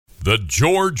The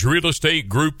George Real Estate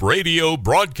Group radio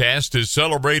broadcast is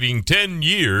celebrating 10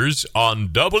 years on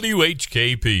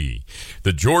WHKP.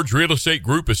 The George Real Estate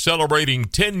Group is celebrating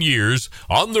 10 years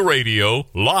on the radio,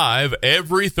 live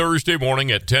every Thursday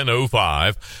morning at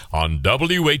 10:05 on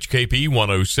WHKP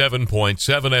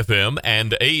 107.7 FM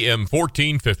and AM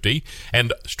 1450,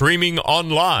 and streaming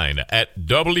online at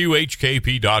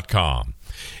WHKP.com.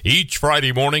 Each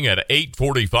Friday morning at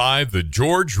 8:45, the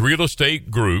George Real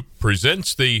Estate Group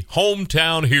presents the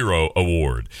Hometown Hero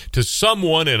Award to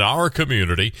someone in our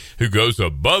community who goes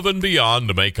above and beyond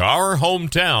to make our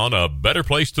hometown a better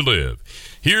place to live.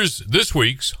 Here's this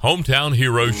week's Hometown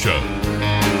Hero Show.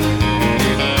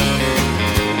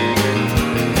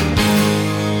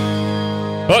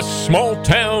 A small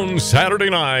town Saturday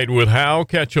night with Hal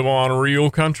Ketchum on Real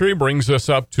Country brings us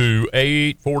up to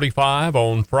 8:45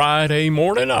 on Friday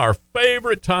morning, our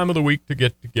favorite time of the week to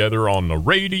get together on the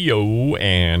radio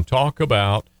and talk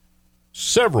about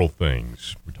several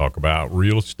things. We talk about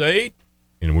real estate,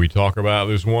 and we talk about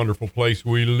this wonderful place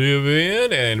we live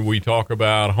in, and we talk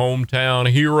about hometown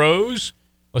heroes.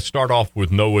 Let's start off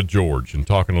with Noah George and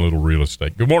talking a little real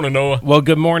estate. Good morning, Noah. Well,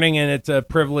 good morning, and it's a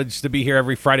privilege to be here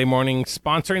every Friday morning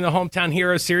sponsoring the Hometown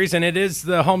Heroes series, and it is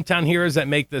the Hometown Heroes that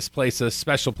make this place a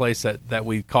special place that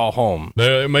we call home.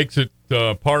 It makes it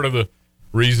part of the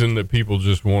reason that people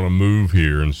just want to move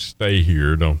here and stay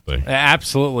here, don't they?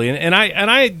 Absolutely, and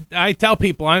I tell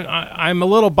people I'm a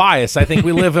little biased. I think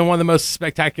we live in one of the most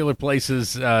spectacular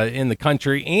places in the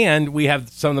country, and we have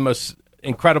some of the most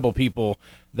incredible people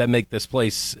that make this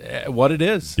place what it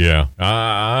is. Yeah,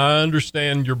 I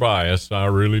understand your bias. I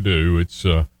really do. It's,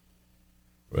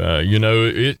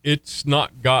 it's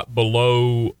not got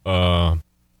below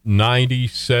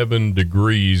 97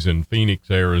 degrees in Phoenix,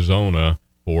 Arizona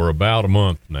for about a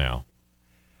month now.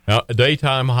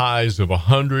 Daytime highs of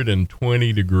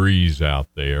 120 degrees out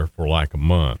there for like a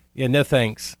month. Yeah, no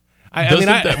thanks. Doesn't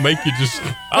that make you just,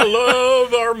 I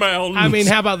love our mountains. I mean,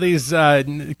 how about these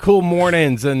cool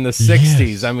mornings in the 60s?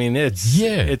 Yes. I mean,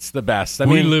 it's the best.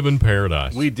 We live in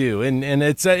paradise. We do, and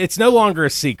it's no longer a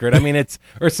secret. I mean, it's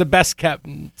the best kept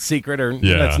secret, or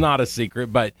that's not a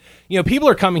secret. But, people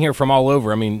are coming here from all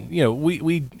over. I mean,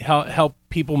 we help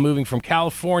people moving from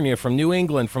California, from New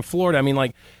England, from Florida. I mean,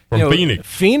 like,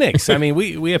 Phoenix. I mean,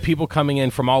 we have people coming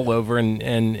in from all over, and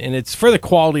it's for the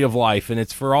quality of life, and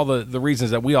it's for all the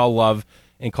reasons that we all love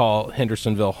and call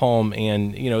Hendersonville home.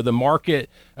 And, the market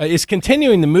is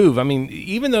continuing to move. I mean,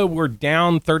 even though we're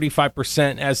down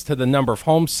 35% as to the number of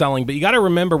homes selling, but you got to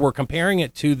remember we're comparing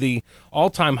it to the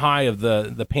all-time high of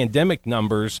the pandemic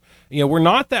numbers. We're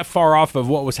not that far off of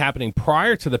what was happening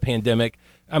prior to the pandemic.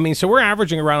 I mean, so we're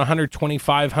averaging around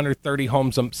 125, 130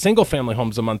 homes, single-family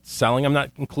homes a month selling. I'm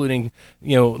not including,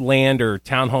 land or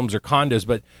townhomes or condos,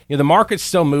 but the market's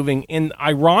still moving. And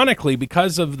ironically,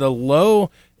 because of the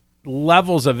low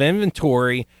levels of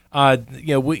inventory,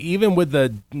 even with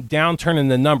the downturn in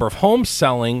the number of homes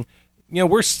selling,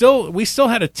 we still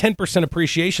had a 10%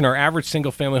 appreciation. Our average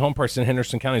single-family home price in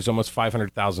Henderson County is almost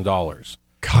 $500,000.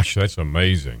 Gosh, that's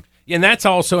amazing. And that's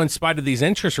also in spite of these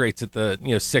interest rates at the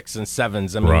 6 and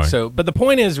 7s. I mean, right. But the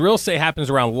point is, real estate happens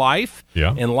around life,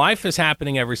 yeah. And life is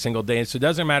happening every single day. And so it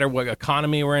doesn't matter what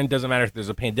economy we're in, doesn't matter if there's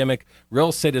a pandemic. Real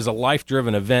estate is a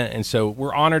life-driven event, and so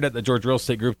we're honored at the George Real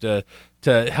Estate Group to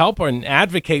help and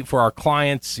advocate for our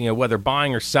clients, whether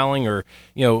buying or selling or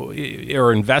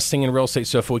or investing in real estate.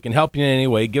 So if we can help you in any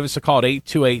way, give us a call at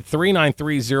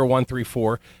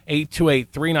 828-393-0134,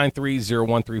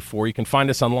 828-393-0134. You can find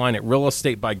us online at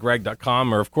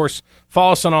realestatebygreg.com, or of course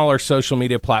follow us on all our social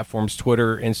media platforms: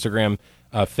 Twitter, Instagram,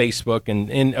 Facebook,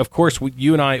 and of course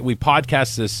you and I, we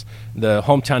podcast the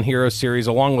Hometown Heroes series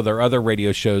along with our other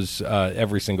radio shows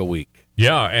every single week.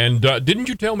 Yeah, and didn't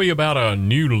you tell me about a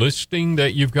new listing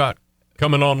that you've got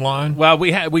coming online? Well,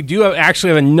 we do actually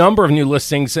have a number of new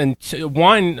listings, and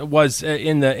one was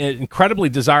in the incredibly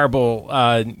desirable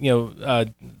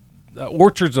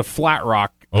Orchards of Flat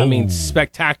Rock. Oh. I mean,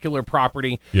 spectacular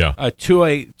property. Yeah.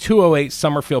 208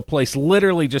 Summerfield Place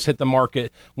literally just hit the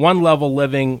market. One level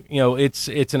living. It's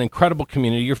an incredible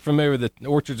community. You're familiar with the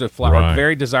Orchards of Flat Rock. Right.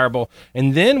 Very desirable.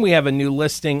 And then we have a new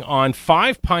listing on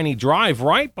 5 Piney Drive,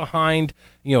 right behind,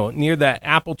 near that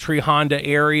Apple Tree Honda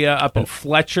area up in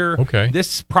Fletcher. Okay.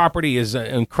 This property is an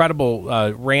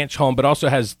incredible ranch home, but also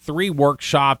has 3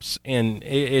 workshops, and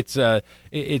it's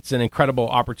an incredible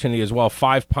opportunity as well.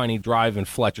 5 Piney Drive in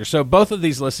Fletcher. So both of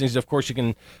these listings, of course, you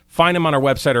can find them on our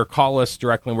website or call us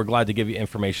directly, and we're glad to give you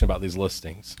information about these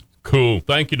listings. Cool.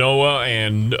 Thank you, Noah.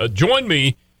 And join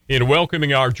me in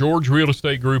welcoming our George Real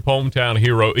Estate Group hometown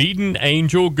hero, Edin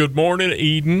Angel. Good morning,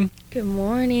 Edin. Good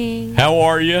morning. How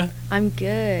are you? I'm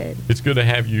good. It's good to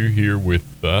have you here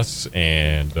with us.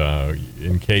 And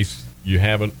in case you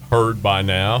haven't heard by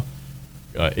now,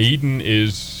 Edin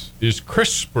is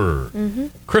CRISPR. Mm-hmm.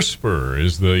 CRISPR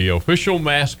is the official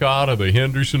mascot of the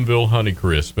Hendersonville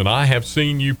Honeycrisp. And I have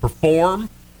seen you perform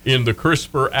in the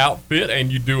CRISPR outfit,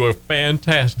 and you do a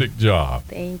fantastic job.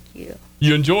 Thank you.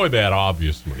 You enjoy that,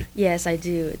 obviously. Yes, I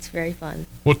do. It's very fun.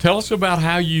 Well, tell us about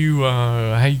how you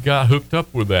got hooked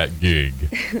up with that gig.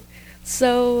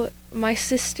 So my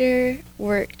sister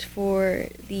worked for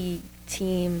the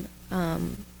team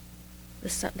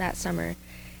that summer,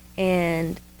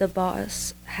 and the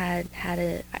boss had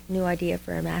a new idea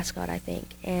for a mascot, I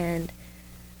think, and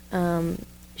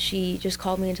she just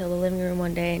called me into the living room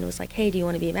one day and was like, "Hey, do you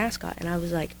want to be a mascot?" And I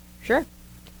was like, "Sure."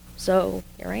 So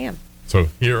here I am. So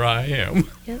here I am.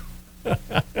 Yep.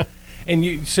 And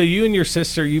you and your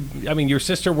sister, your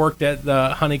sister worked at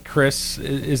the Honeycrisp,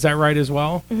 is that right as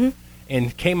well? Mm-hmm.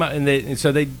 And came out, and they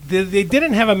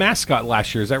didn't have a mascot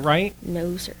last year, is that right?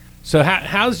 No, sir. So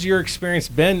how's your experience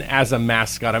been as a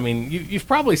mascot? I mean, you've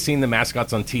probably seen the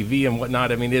mascots on TV and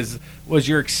whatnot. I mean, was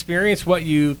your experience what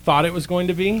you thought it was going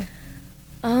to be?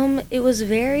 It was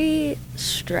very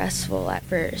stressful at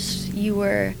first.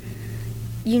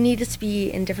 You needed to be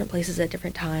in different places at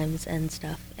different times and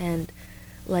stuff, and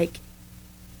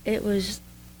it was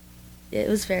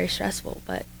very stressful,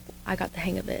 but I got the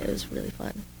hang of it. It was really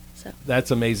fun. So that's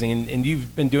amazing, and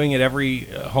you've been doing it every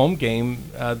home game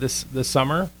this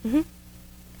summer. Mm-hmm.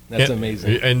 That's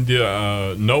amazing. And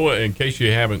Noah, in case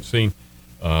you haven't seen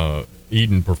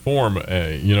Edin perform,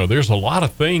 there's a lot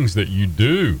of things that you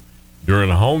do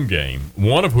during a home game.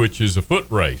 One of which is a foot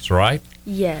race, right?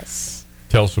 yes.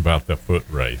 Tell us about the foot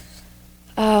race.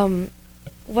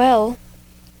 Well,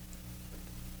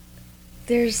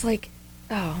 there's my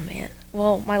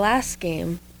last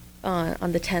game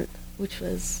on the 10th, which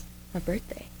was my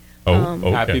birthday.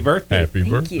 Okay. Happy birthday. Happy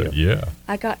Thank birthday. you. Yeah.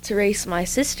 I got to race my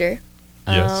sister.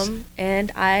 Yes.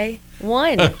 And I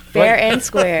won fair and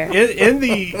square. in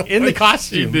the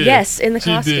costume. She did. Yes, in the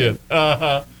She costume. did.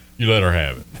 Uh-huh. You let her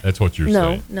have it. That's what you're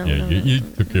saying. No, yeah, no, you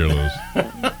took care of those.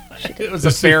 It was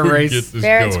a fair race.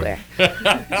 Fair and square.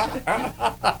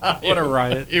 What a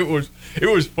riot. It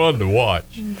was fun to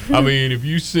watch. I mean, if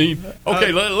you've seen...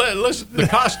 Okay, let's... The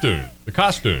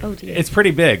costume. Oh, dear. It's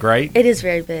pretty big, right? It is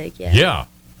very big, yeah. Yeah.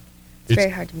 It's very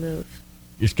hard to move.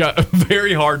 It's got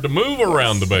very hard to move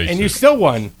around the base. And you still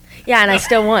won. Yeah, and I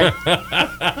still won.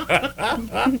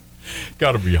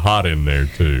 Got to be hot in there,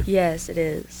 too. Yes, it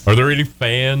is. Are there any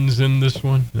fans in this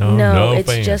one? No, it's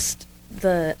fans. just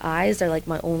the eyes are like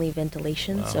my only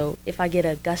ventilation. Wow. So if I get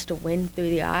a gust of wind through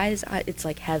the eyes, it's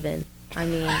like heaven. I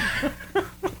mean...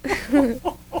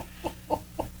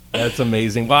 That's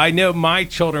amazing. Well, I know my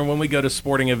children, when we go to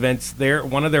sporting events,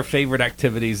 one of their favorite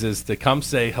activities is to come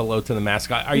say hello to the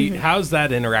mascot. How's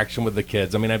that interaction with the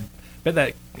kids? I mean, I bet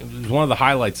that was one of the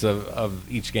highlights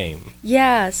of each game.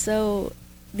 Yeah, so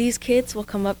these kids will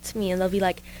come up to me and they'll be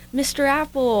like, "Mr.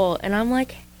 Apple," and I'm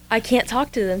like, I can't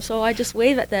talk to them, so I just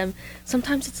wave at them.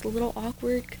 Sometimes it's a little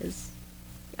awkward because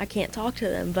I can't talk to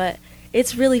them, but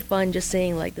it's really fun just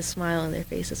seeing the smile on their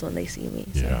faces when they see me.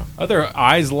 So. Yeah. Oh, their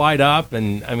eyes light up,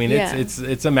 and I mean, Yeah.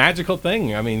 it's a magical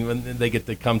thing. I mean, when they get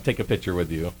to come take a picture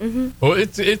with you. Mm-hmm. Well,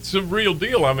 it's a real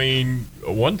deal. I mean,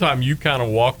 one time you kind of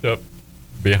walked up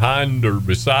behind or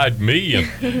beside me,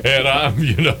 and I'm,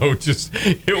 just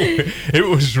it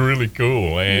was really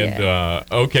cool. And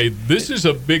okay, this is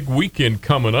a big weekend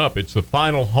coming up. It's the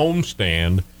final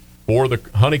homestand for the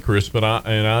Honeycrisp,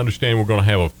 and I understand we're going to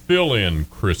have a fill-in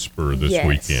CRISPR this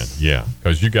weekend. Yeah,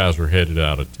 because you guys are headed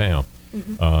out of town.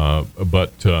 Mm-hmm.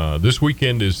 But this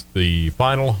weekend is the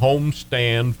final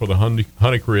homestand for the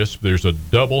Honeycrisp. There's a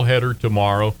doubleheader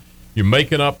tomorrow. You're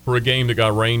making up for a game that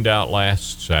got rained out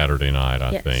last Saturday night,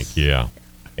 I think. Yeah.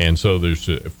 And so there's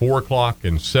 4 o'clock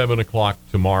and 7 o'clock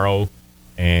tomorrow,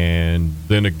 and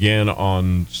then again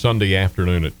on Sunday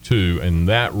afternoon at 2, and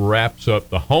that wraps up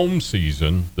the home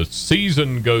season. The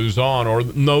season goes on,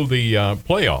 the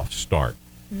playoffs start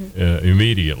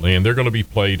immediately, and they're going to be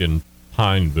played in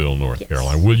Pineville, North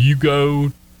Carolina. Will you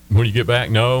go when you get back?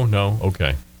 No?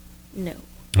 Okay. No.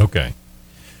 Okay.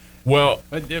 Well,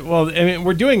 I mean,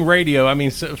 we're doing radio. I mean,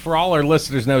 so for all our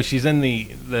listeners know, she's in the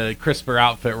CRISPR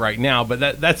outfit right now,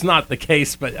 but that's not the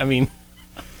case. But I mean,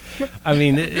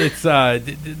 it's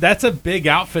that's a big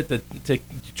outfit to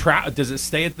travel. Does it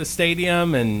stay at the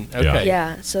stadium? And okay,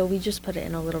 yeah. So we just put it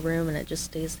in a little room, and it just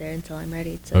stays there until I'm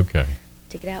ready to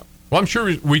take it out. Well, I'm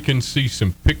sure we can see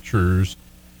some pictures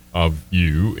of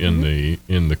you in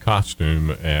the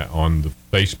costume on the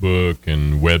Facebook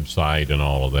and website and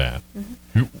all of that.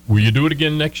 Will you do it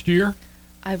again next year?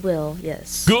 I will,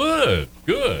 yes. Good.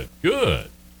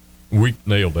 We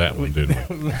nailed that one, didn't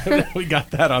we? We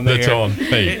got that on the That's air. on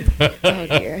tape. Oh,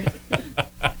 dear.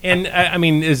 And I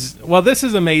mean, this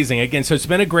is amazing. Again, so it's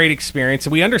been a great experience.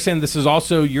 We understand this is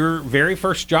also your very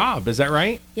first job. Is that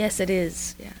right? Yes, it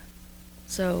is. Yeah.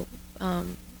 So,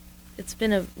 it's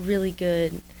been a really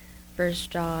good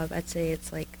first job. I'd say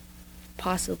it's like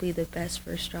possibly the best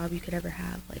first job you could ever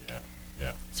have. Like,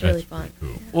 Yeah. it's really fun. Cool.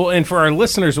 Yeah. Well, and for our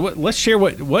listeners, let's share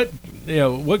what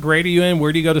grade are you in?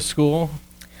 Where do you go to school?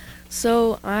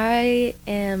 So I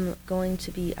am going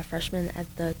to be a freshman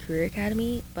at the Career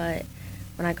Academy, but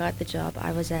when I got the job,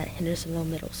 I was at Hendersonville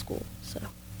Middle School. So.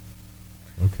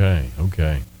 Okay.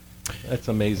 That's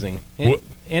amazing. What-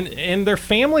 And their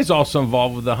family's also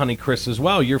involved with the Honeycrisp as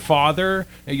well. Your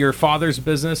father's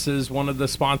business is one of the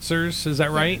sponsors. Is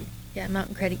that right? Yeah,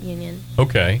 Mountain Credit Union.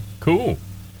 Okay, cool.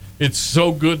 It's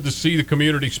so good to see the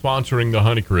community sponsoring the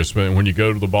Honeycrisp. And when you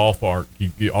go to the ballpark,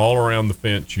 you all around the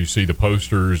fence, you see the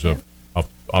posters of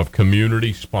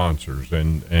community sponsors.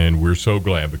 And we're so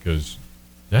glad because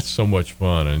that's so much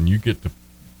fun. And you get to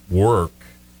work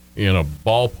in a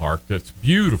ballpark that's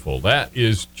beautiful. That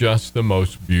is just the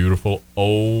most beautiful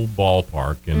old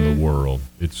ballpark in the world.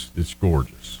 It's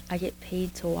gorgeous. I get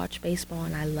paid to watch baseball,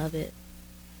 and I love it.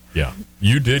 Yeah,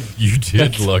 you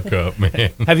did luck up,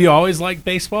 man. Have you always liked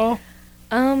baseball?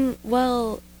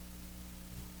 Well,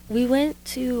 we went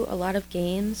to a lot of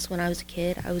games when I was a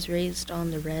kid. I was raised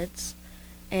on the Reds,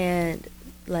 and,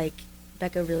 like,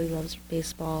 Becca really loves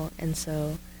baseball, and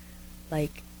so,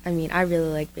 like, I mean, I really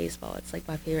like baseball. It's, like,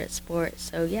 my favorite sport,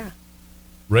 so, yeah.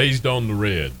 Raised on the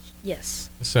Reds. Yes.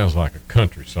 This sounds like a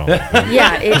country song.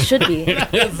 Yeah, it should be.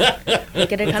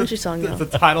 Make it a country song, It's though.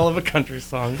 the title of a country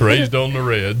song. Raised on the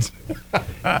Reds.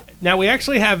 Now, we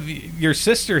actually have your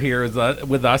sister here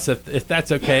with us, if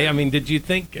that's okay. I mean, did you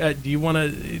think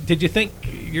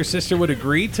your sister would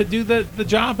agree to do the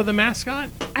job of the mascot?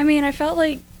 I mean, I felt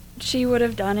like she would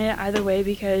have done it either way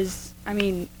because, I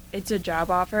mean, it's a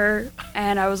job offer.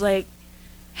 And I was like,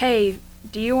 hey,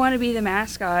 do you want to be the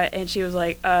mascot? And she was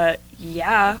like,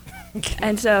 yeah.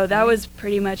 And so that was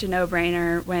pretty much a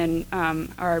no-brainer when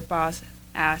our boss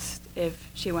asked if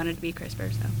she wanted to be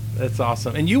CRISPR. So. That's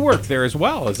awesome. And you work there as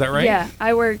well, is that right? Yeah,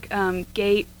 I work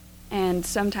gate, and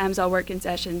sometimes I'll work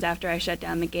concessions after I shut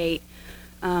down the gate.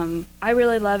 I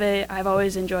really love it. I've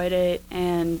always enjoyed it,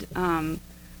 and I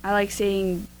like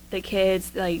seeing the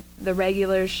kids, like the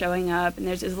regulars showing up, and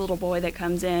there's this little boy that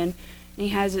comes in, and he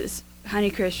has this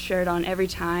Honeycrisp shirt on every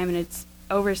time, and it's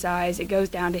oversized. It goes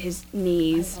down to his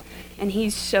knees, and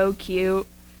he's so cute.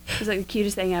 He's like the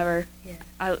cutest thing ever.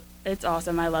 Yeah. It's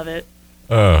awesome. I love it.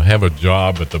 Have a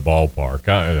job at the ballpark.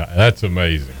 That's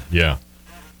amazing. Yeah.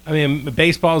 I mean,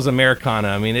 baseball is Americana.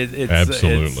 I mean, it's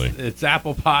Absolutely. It's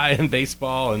apple pie and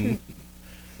baseball, and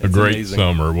A great amazing.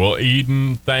 summer. Well,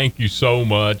 Edin, thank you so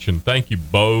much, and thank you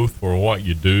both for what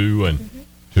you do and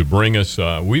to bring us.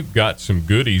 We've got some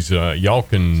goodies. Y'all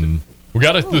can. We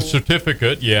got the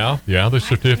certificate. Yeah, the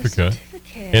certificate.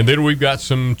 And then we've got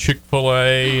some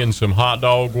Chick-fil-A and some Hot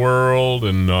Dog World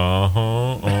and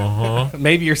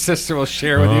Maybe your sister will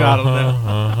share with you. I don't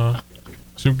know.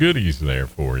 some goodies there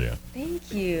for you.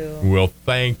 Thank you. Well,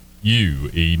 thank you,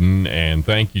 Edin, and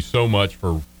thank you so much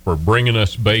for bringing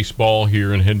us baseball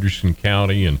here in Henderson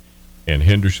County and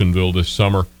Hendersonville this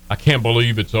summer. I can't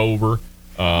believe it's over,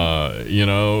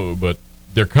 but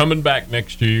they're coming back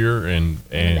next year, and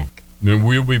then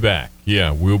we'll be back. Yeah,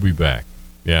 we'll be back.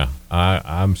 Yeah,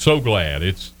 I'm so glad.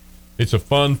 It's a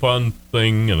fun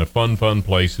thing and a fun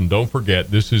place. And don't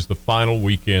forget, this is the final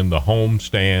weekend, the home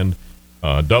stand.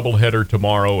 Doubleheader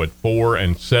tomorrow at 4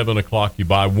 and 7 o'clock. You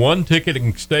buy one ticket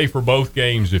and stay for both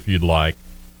games if you'd like.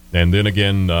 And then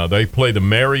again, they play the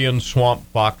Marion Swamp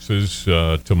Foxes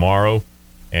tomorrow.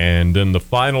 And then the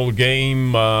final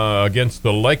game against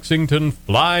the Lexington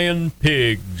Flying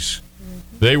Pigs.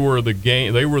 They were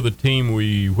the team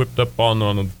we whipped up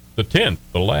on the 10th,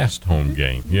 the last home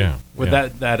game. Yeah. With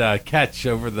that catch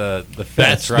over the fence,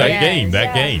 That's right?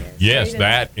 that game. Yes,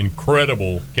 that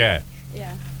incredible catch.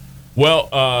 Yeah.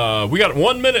 Well, we got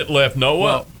 1 minute left, Noah,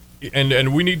 Well,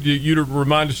 and we need you to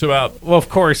remind us about. Well, of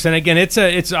course, and again, it's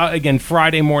again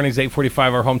Friday mornings,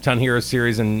 8:45, our Hometown Hero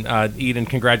series, and Edin,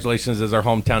 congratulations as our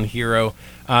hometown hero,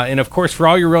 and of course, for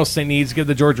all your real estate needs, give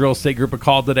the George Real Estate Group a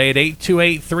call today at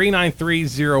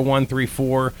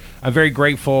 828-393-0134. I'm very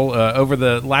grateful. Over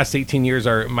the last 18 years,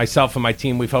 myself and my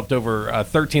team, we've helped over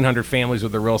 1,300 families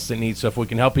with their real estate needs. So if we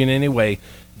can help you in any way,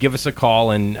 give us a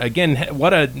call. And again,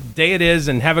 what a day it is,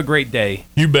 and have a great day.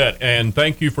 You bet. And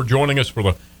thank you for joining us for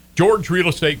the George Real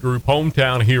Estate Group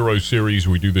Hometown Hero Series.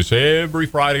 We do this every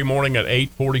Friday morning at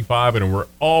 8:45, and we're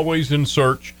always in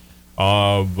search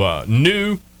of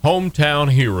new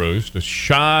hometown heroes to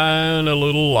shine a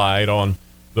little light on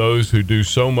those who do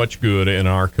so much good in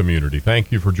our community.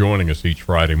 Thank you for joining us each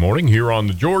Friday morning here on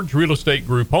the George Real Estate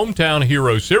Group Hometown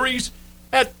Hero Series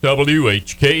at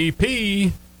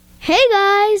WHKP. Hey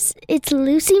guys, it's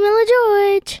Lucy Miller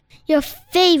George, your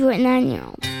favorite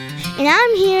 9-year-old. And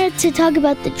I'm here to talk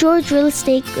about the George Real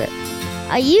Estate Group.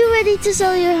 Are you ready to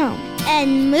sell your home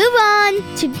and move on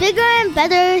to bigger and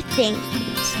better things?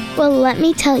 Well, let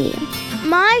me tell you.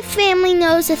 My family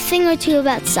knows a thing or two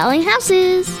about selling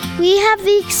houses. We have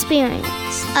the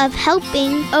experience of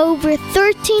helping over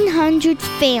 1,300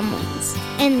 families.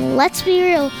 And let's be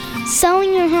real,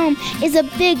 selling your home is a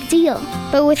big deal.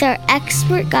 But with our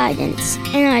expert guidance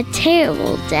and our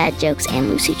terrible dad jokes and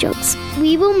Lucy jokes,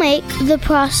 we will make the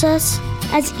process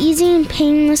as easy and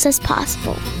painless as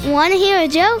possible. Want to hear a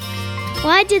joke?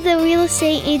 Why did the real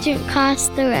estate agent cross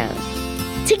the road?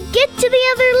 To get to the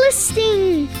other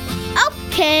listing.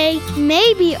 Okay,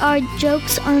 maybe our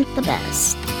jokes aren't the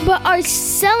best, but our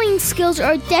selling skills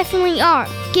definitely are.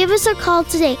 Give us a call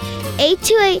today,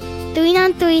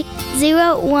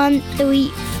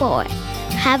 828-393-0134.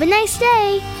 Have a nice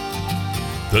day.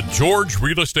 The George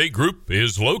Real Estate Group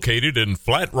is located in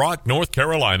Flat Rock, North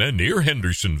Carolina, near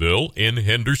Hendersonville in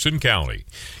Henderson County.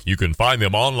 You can find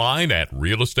them online at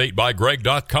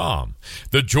realestatebygreg.com.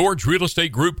 The George Real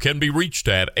Estate Group can be reached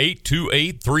at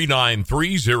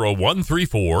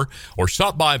 828-393-0134 or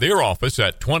stop by their office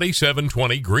at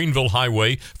 2720 Greenville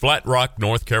Highway, Flat Rock,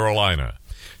 North Carolina.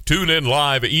 Tune in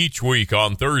live each week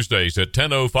on Thursdays at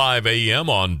 10:05 a.m.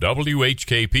 on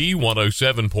WHKP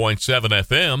 107.7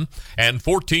 FM and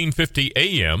 1450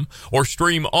 a.m. or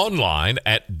stream online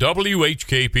at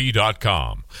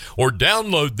WHKP.com or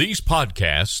download these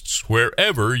podcasts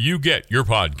wherever you get your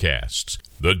podcasts.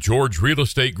 The George Real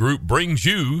Estate Group brings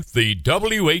you the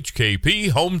WHKP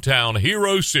Hometown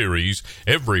Hero Series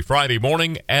every Friday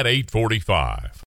morning at 8:45.